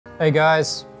Hey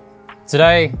guys,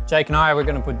 today Jake and I, we're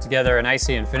going to put together an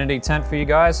AC Infinity tent for you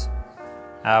guys.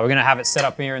 We're going to have it set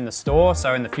up here in the store,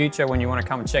 so in the future when you want to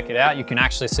come and check it out, you can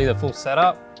actually see the full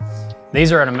setup.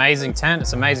 These are an amazing tent,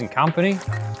 it's an amazing company.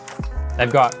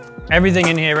 They've got everything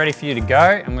in here ready for you to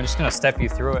go, and we're just going to step you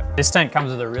through it. This tent comes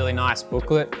with a really nice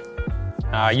booklet.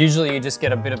 Usually you just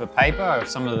get a bit of a paper of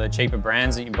some of the cheaper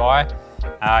brands that you buy.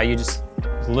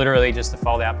 It's literally just a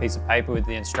fold out piece of paper with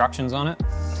the instructions on it.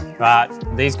 But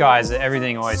these guys,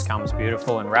 everything always comes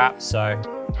beautiful and wrapped. So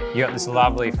you got this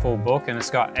lovely full book and it's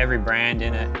got every brand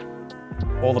in it,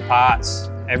 all the parts,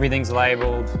 everything's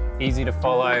labeled, easy to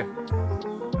follow.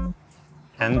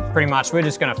 And pretty much we're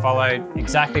just gonna follow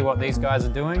exactly what these guys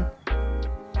are doing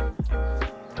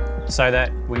so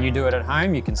that when you do it at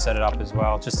home, you can set it up as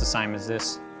well, just the same as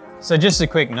this. So just a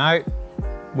quick note,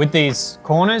 with these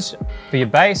corners for your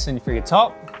base and for your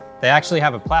top, they actually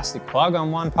have a plastic plug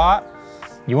on one part.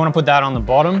 You want to put that on the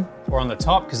bottom or on the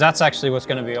top because that's actually what's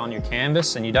going to be on your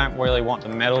canvas, and you don't really want the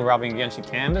metal rubbing against your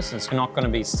canvas. It's not going to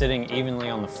be sitting evenly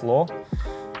on the floor.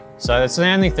 So that's the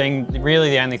only thing, really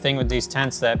the only thing with these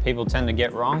tents that people tend to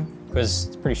get wrong, because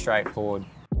it's pretty straightforward.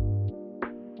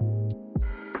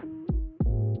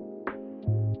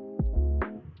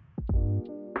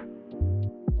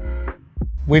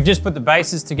 We've just put the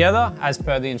bases together as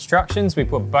per the instructions. We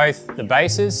put both the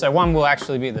bases, so one will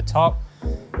actually be the top.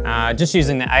 Just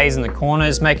using the A's in the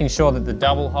corners, making sure that the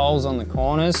double holes on the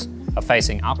corners are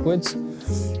facing upwards.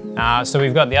 So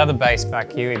we've got the other base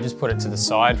back here, we've just put it to the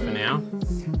side for now.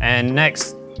 And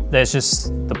next, there's just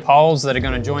the poles that are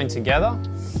going to join together.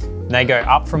 They go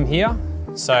up from here,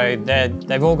 so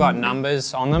they've all got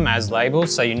numbers on them as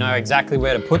labels, so you know exactly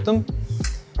where to put them.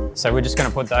 So we're just going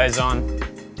to put those on,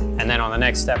 and then on the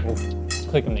next step, we'll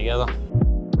click them together.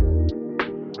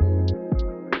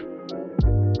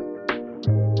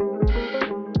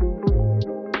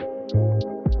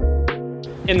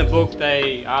 In the book,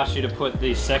 they ask you to put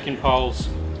these second poles,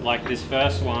 like this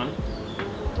first one,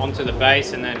 onto the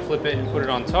base and then flip it and put it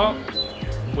on top.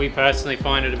 We personally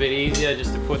find it a bit easier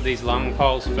just to put these long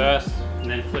poles first and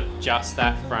then flip just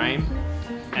that frame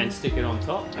and stick it on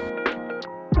top.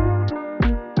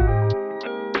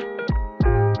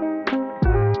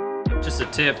 Just a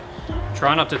tip,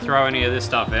 try not to throw any of this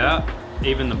stuff out,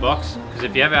 even the box, because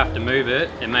if you ever have to move it,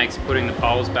 it makes putting the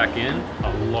poles back in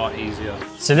a lot easier.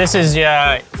 So this is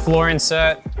your floor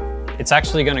insert. It's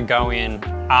actually going to go in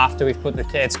after we've put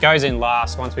it goes in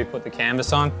last once we put the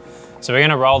canvas on. So we're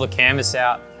going to roll the canvas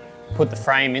out, put the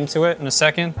frame into it in a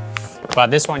second,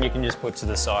 but this one you can just put to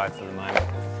the side for the moment.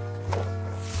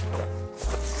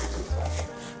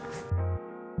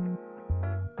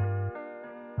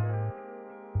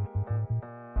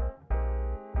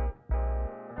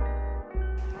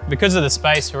 Because of the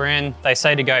space we're in, they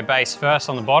say to go base first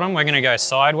on the bottom. We're going to go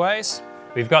sideways.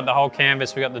 We've got the whole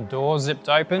canvas, we've got the door zipped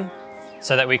open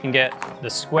so that we can get the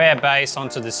square base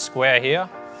onto this square here.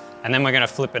 And then we're going to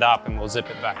flip it up and we'll zip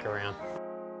it back around.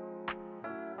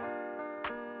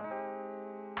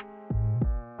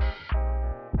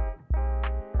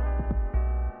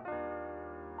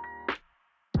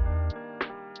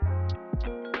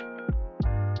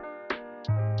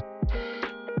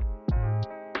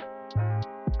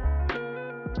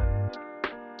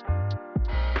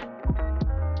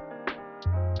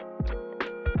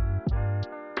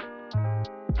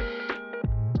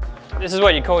 This is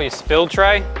what you call your spill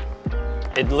tray.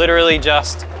 It literally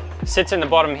just sits in the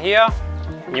bottom here.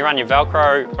 You run your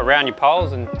Velcro around your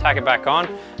poles and tack it back on.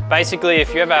 Basically,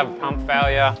 if you ever have a pump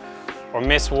failure or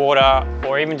miss water,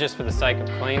 or even just for the sake of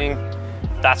cleaning,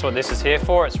 that's what this is here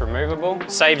for. It's removable.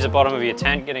 Saves the bottom of your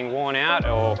tent getting worn out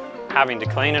or having to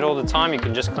clean it all the time. You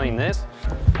can just clean this.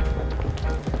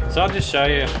 So I'll just show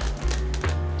you.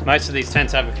 Most of these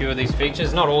tents have a few of these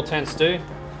features. Not all tents do,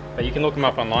 but you can look them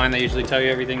up online. They usually tell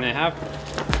you everything they have.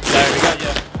 So we got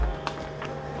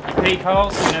your peak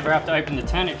holes, so you never have to open the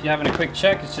tent. If you're having a quick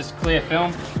check, it's just clear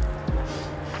film.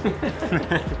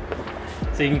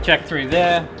 So you can check through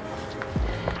there.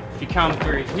 If you come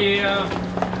through here,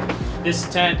 this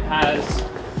tent has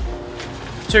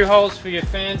 2 holes for your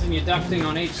fans and your ducting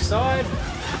on each side.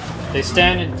 The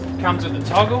standard comes with a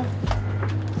toggle.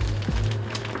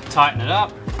 Tighten it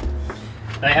up.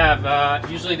 They have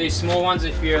usually these small ones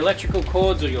if your electrical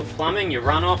cords or your plumbing, your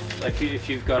runoff, if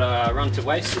you've got run to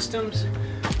waste systems.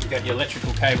 You've got your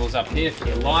electrical cables up here for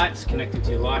your lights, connected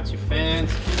to your lights, your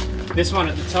fans. This one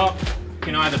at the top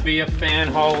can either be a fan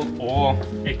hole or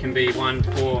it can be one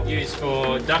used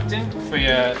for ducting for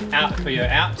your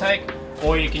outtake,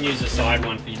 or you can use a side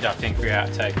one for your ducting for your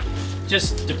outtake.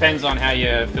 Just depends on how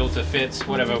your filter fits,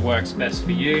 whatever works best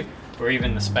for you, or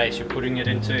even the space you're putting it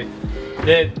into.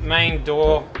 The main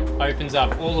door opens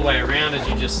up all the way around, as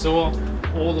you just saw,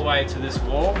 all the way to this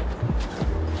wall.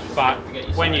 But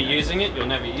when you're using it, you'll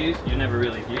never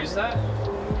really use that.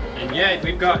 And yeah,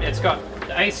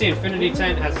 the AC Infinity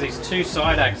tent has these 2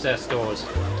 side access doors,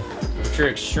 which are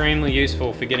extremely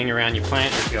useful for getting around your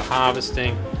plant if you're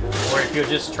harvesting, or if you're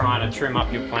just trying to trim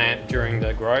up your plant during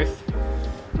the growth.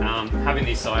 Having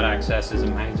these side access is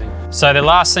amazing. So the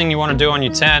last thing you want to do on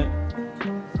your tent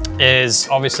is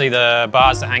obviously the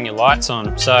bars to hang your lights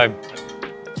on. So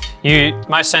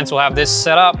most tents will have this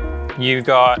set up. You've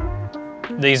got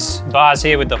these bars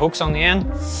here with the hooks on the end.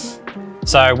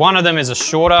 So one of them is a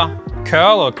shorter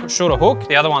curl or shorter hook,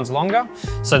 the other one's longer.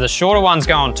 So the shorter ones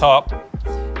go on top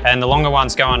and the longer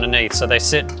ones go underneath. So they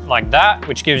sit like that,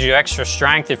 which gives you extra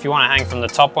strength. If you want to hang from the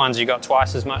top ones, you've got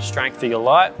twice as much strength for your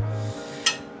light.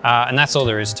 And that's all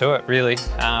there is to it, really.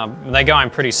 They go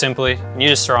in pretty simply. You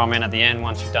just throw them in at the end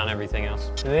once you've done everything else.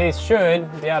 These should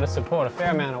be able to support a fair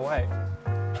amount of weight.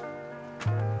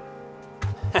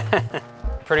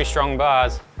 Pretty strong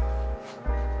bars.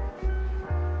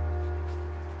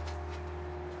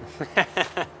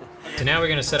 So now we're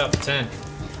going to set up the tent.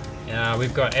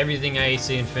 We've got everything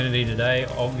AC Infinity today,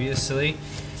 obviously.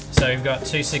 So we've got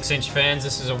 2 6-inch fans.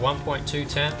 This is a 1.2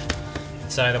 tent.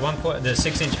 So the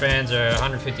 6-inch fans are a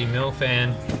 150mm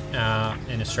fan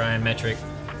in Australian metric.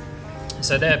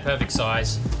 So they're perfect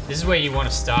size. This is where you want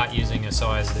to start using a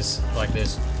size like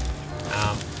this.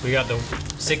 We got the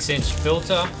 6-inch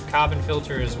filter, carbon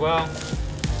filter as well.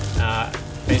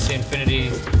 AC Infinity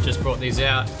just brought these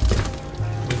out.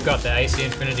 We've got the AC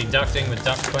Infinity ducting with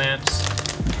duct clamps.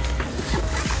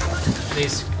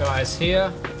 These guys here,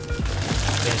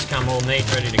 they just come all neat,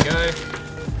 ready to go.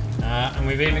 And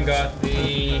we've even got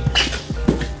the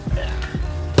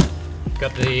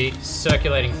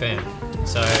circulating fan.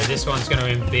 So this one's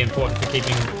going to be important for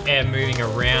keeping air moving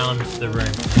around the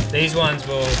room. These ones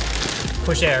will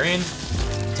push air in,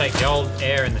 take the old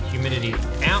air and the humidity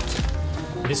out.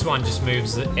 This one just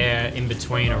moves the air in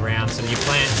between around. So if your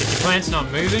plant's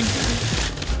not moving,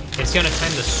 it's going to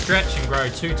tend to stretch and grow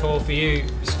too tall for you,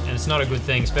 and it's not a good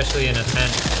thing, especially in a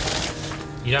tent.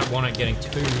 You don't want it getting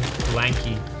too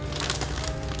lanky.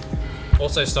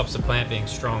 Also stops the plant being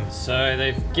strong. So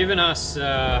they've given us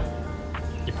your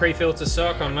pre-filter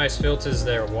sock. On most filters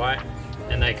they're white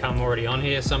and they come already on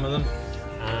here, some of them.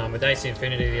 With AC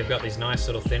Infinity they've got these nice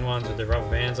little thin ones with the rubber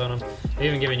bands on them. They've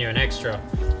even given you an extra.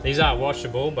 These aren't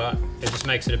washable, but it just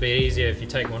makes it a bit easier. If you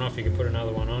take one off you can put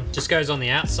another one on. Just goes on the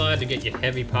outside to get your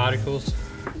heavy particles.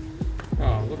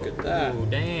 Oh, look at that. Oh,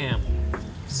 damn.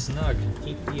 Snug.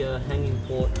 Keep the hanging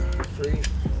port free.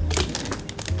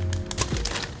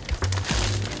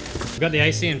 We've got the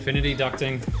AC Infinity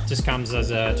ducting. Just comes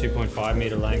as a 2.5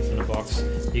 meter length in a box.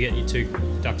 You get your 2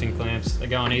 ducting clamps. They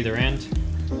go on either end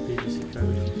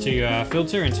to your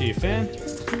filter and to your fan.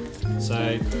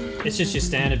 So it's just your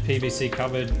standard PVC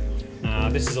covered.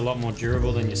 This is a lot more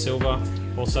durable than your silver.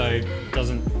 Also,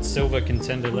 silver can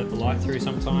tend to let the light through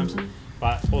sometimes,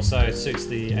 but also suits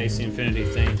the AC Infinity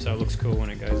theme, so it looks cool when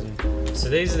it goes in. So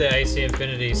these are the AC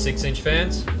Infinity 6-inch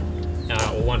fans,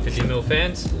 or 150mm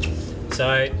fans. So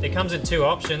it comes in 2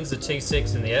 options, the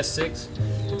T6 and the S6.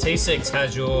 The T6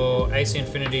 has your AC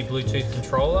Infinity Bluetooth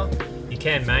controller. You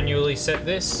can manually set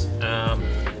this,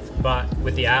 but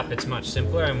with the app it's much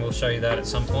simpler, and we'll show you that at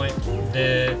some point.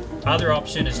 The other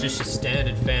option is just your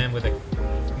standard fan with a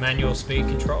manual speed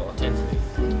controller. 10 speed.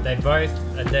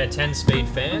 They're 10 speed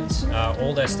fans.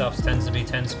 All their stuff tends to be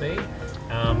 10 speed.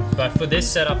 But for this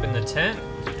setup in the tent,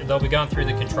 they'll be going through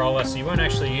the controller, so you won't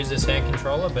actually use this hand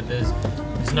controller, but there's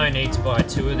no need to buy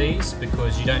 2 of these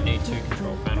because you don't need 2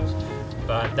 control panels.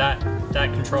 But that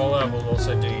controller will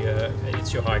also do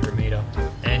your hygrometer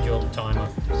and your timer.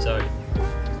 So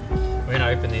we're going to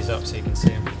open these up so you can see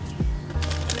them.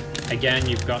 Again,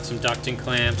 you've got some ducting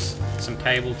clamps, some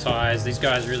cable ties. These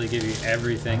guys really give you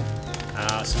everything.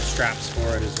 Some straps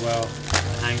for it as well,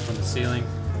 hang from the ceiling.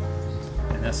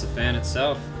 And that's the fan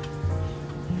itself.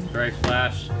 Very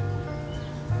flash.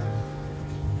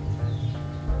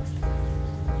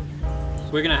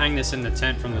 We're going to hang this in the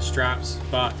tent from the straps,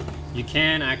 but you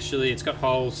can actually, it's got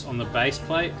holes on the base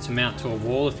plate to mount to a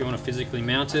wall if you want to physically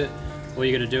mount it. All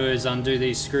you got to do is undo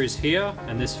these screws here,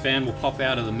 and this fan will pop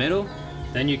out of the middle.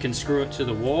 Then you can screw it to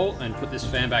the wall and put this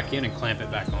fan back in and clamp it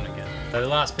back on again. So the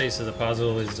last piece of the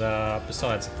puzzle is,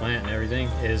 besides the plant and everything,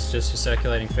 is just your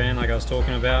circulating fan like I was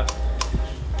talking about.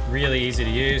 Really easy to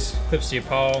use, clips to your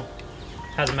pole,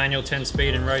 has a manual 10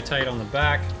 speed and rotate on the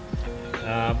back.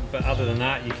 But other than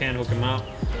that, you can hook them up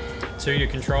to your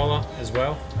controller as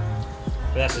well.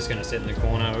 but that's just gonna sit in the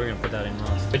corner. We're gonna put that in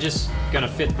last. We're just gonna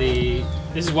fit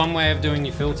this is one way of doing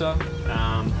your filter.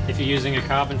 If you're using a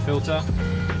carbon filter,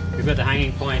 we've got the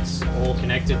hanging points all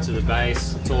connected to the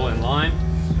base. It's all in line.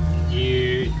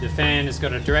 The fan has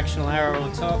got a directional arrow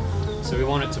on top, so we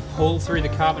want it to pull through the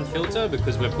carbon filter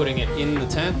because we're putting it in the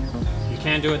tent. You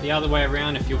can do it the other way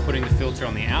around if you're putting the filter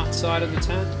on the outside of the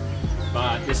tent,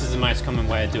 but this is the most common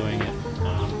way of doing it.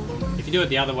 If you do it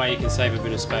the other way, you can save a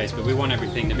bit of space, but we want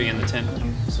everything to be in the tent,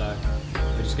 so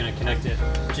we're just going to connect it,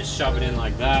 just shove it in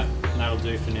like that, and that'll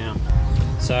do for now.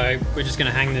 So we're just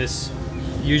going to hang this.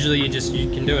 Usually you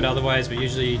can do it other ways, but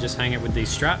usually you just hang it with these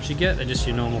straps you get. They're just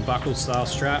your normal buckle style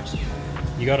straps.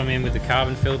 You got them in with the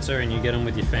carbon filter, and you get them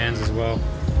with your fans as well.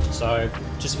 So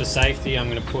just for safety, I'm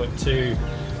going to put 2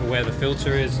 for where the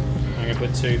filter is. I'm going to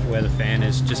put 2 for where the fan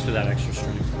is, just for that extra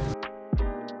strength.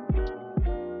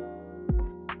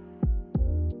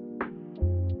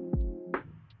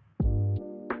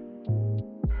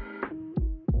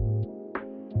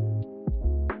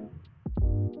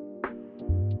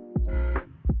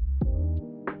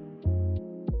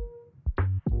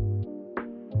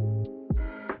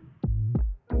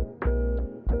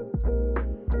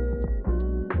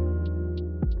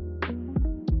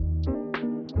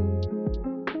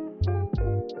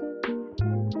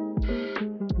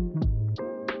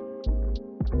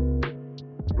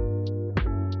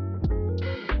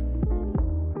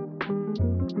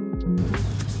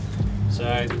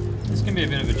 So this can be a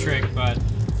bit of a trick, but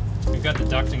we've got the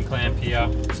ducting clamp here,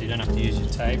 so you don't have to use your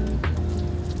tape.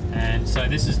 And so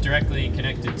this is directly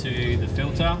connected to the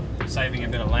filter, saving a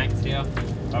bit of length here,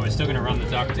 but we're still going to run the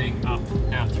ducting up,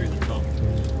 out through the top.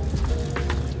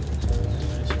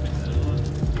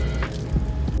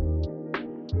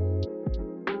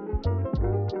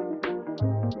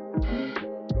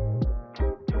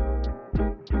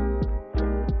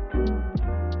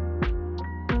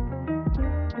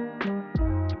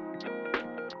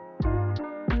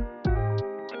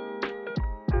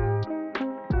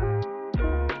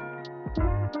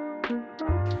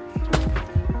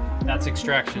 That's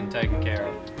extraction taken care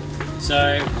of.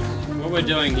 So what we're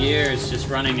doing here is just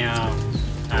running our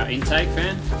intake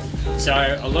fan.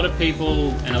 So a lot of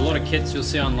people and a lot of kits you'll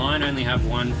see online only have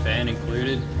one fan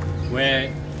included,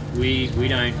 where we're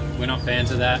not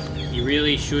fans of that. You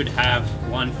really should have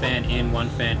one fan in, one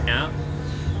fan out,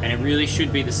 and it really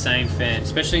should be the same fan,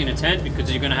 especially in a tent, because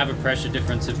you're going to have a pressure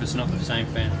difference if it's not the same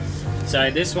fan.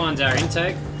 So this one's our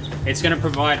intake. It's going to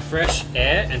provide fresh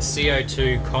air and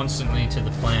CO2 constantly to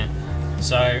the plant.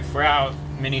 So for our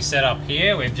mini setup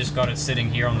here, we've just got it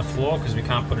sitting here on the floor because we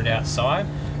can't put it outside.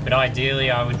 But ideally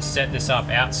I would set this up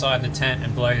outside the tent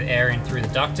and blow the air in through the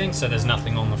ducting so there's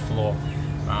nothing on the floor.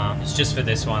 It's just for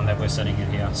this one that we're setting it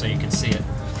here so you can see it.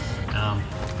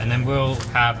 And then we'll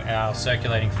have our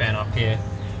circulating fan up here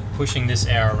pushing this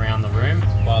air around the room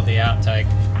while the outtake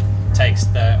takes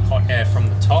the hot air from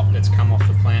the top that's come off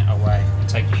the plant away and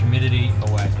take the humidity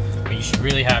away. But you should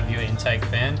really have your intake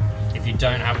fan. If you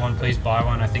don't have one, please buy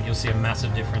one. I think you'll see a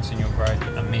massive difference in your growth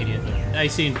immediately. The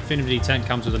AC Infinity tent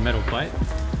comes with a metal plate.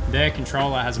 Their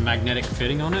controller has a magnetic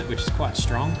fitting on it, which is quite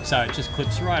strong. So it just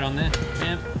clips right on there.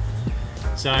 Bam.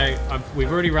 So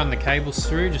we've already run the cables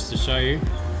through just to show you.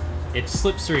 It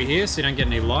slips through here so you don't get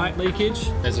any light leakage.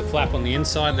 There's a flap on the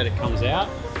inside that it comes out.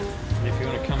 And if you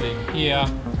want to come in here,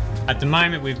 at the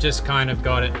moment we've just kind of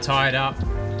got it tied up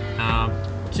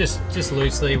just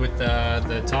loosely with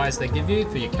the ties they give you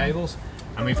for your cables,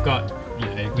 and we've got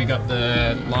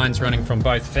the lines running from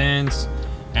both fans,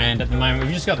 and at the moment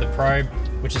we've just got the probe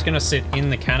which is going to sit in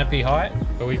the canopy height,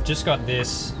 but we've just got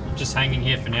this just hanging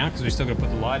here for now because we've still got to put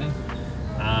the light in.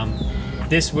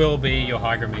 This will be your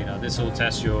hygrometer. This will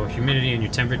test your humidity and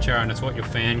your temperature, and it's what your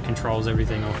fan controls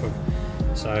everything off of.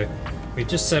 So we've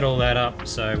just set all that up,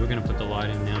 so we're going to put the light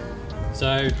in now.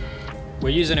 So we're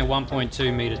using a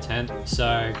 1.2 meter tent,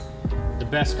 so the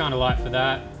best kind of light for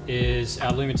that is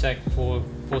our Lumitech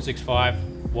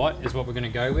 465 watt is what we're going to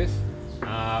go with.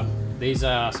 These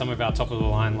are some of our top of the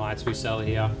line lights we sell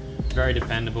here. Very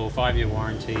dependable, 5-year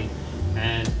warranty,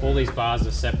 and all these bars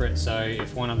are separate, so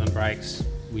if one of them breaks,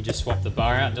 we just swap the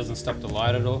bar out. It doesn't stop the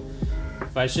light at all,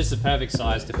 but it's just the perfect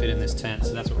size to fit in this tent,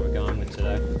 so that's what we're going with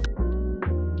today.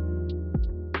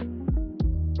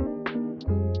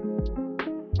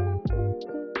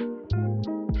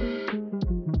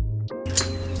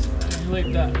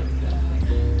 Leave that.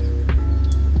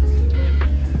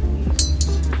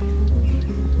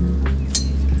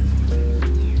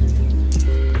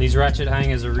 These ratchet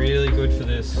hangers are really good for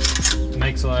this. It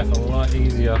makes life a lot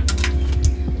easier.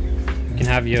 You can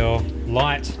have your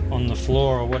light on the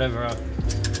floor or whatever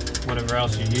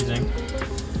else you're using.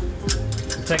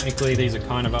 technically these are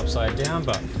kind of upside down,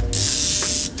 but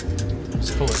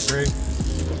just pull it through.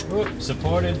 Whoop,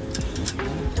 supported.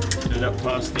 Get it up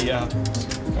past the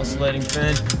oscillating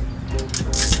fan.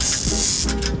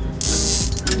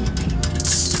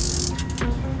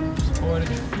 Supported.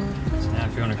 So now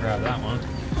if you want to grab that one,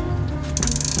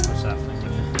 what's that thing?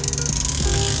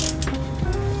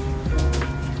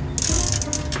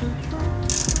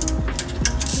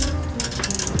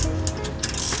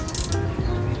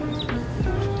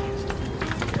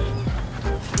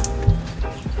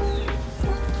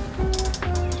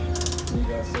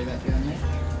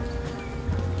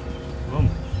 Boom.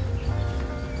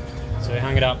 So we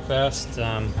hung it up first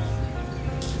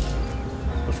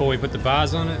before we put the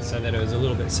bars on it, so that it was a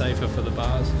little bit safer for the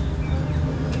bars.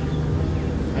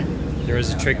 There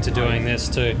is a trick to doing this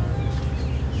too.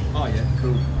 Oh yeah,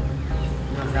 cool.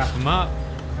 Wrap them up.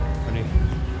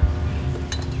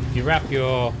 If you wrap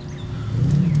your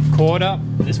cord up,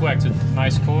 this works with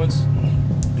most cords,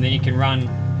 and then you can run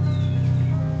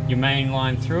your main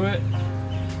line through it,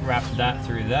 wrap that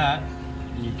through that,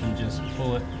 and you can just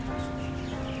pull it.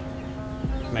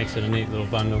 Makes it a neat little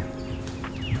bundle.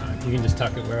 You can just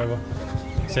tuck it wherever.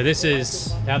 So this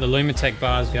is how the Lumitech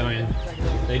bars go in.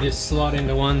 They just slot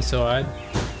into one side,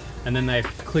 and then they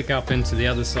click up into the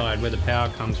other side where the power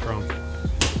comes from.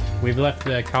 We've left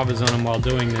the covers on them while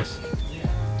doing this.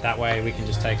 That way we can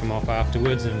just take them off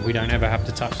afterwards and we don't ever have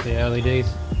to touch the LEDs.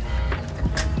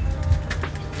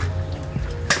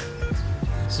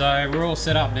 So we're all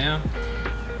set up now.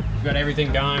 We've got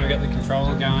everything going, we've got the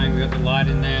controller going, we've got the light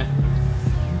in there.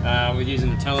 We're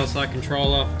using the Telesight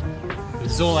controller.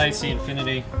 This is all AC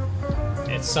Infinity.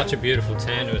 It's such a beautiful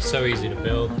tent, it was so easy to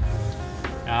build.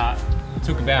 It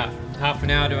took about half an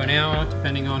hour to an hour,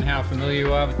 depending on how familiar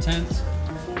you are with tents.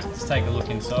 Let's take a look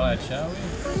inside, shall we?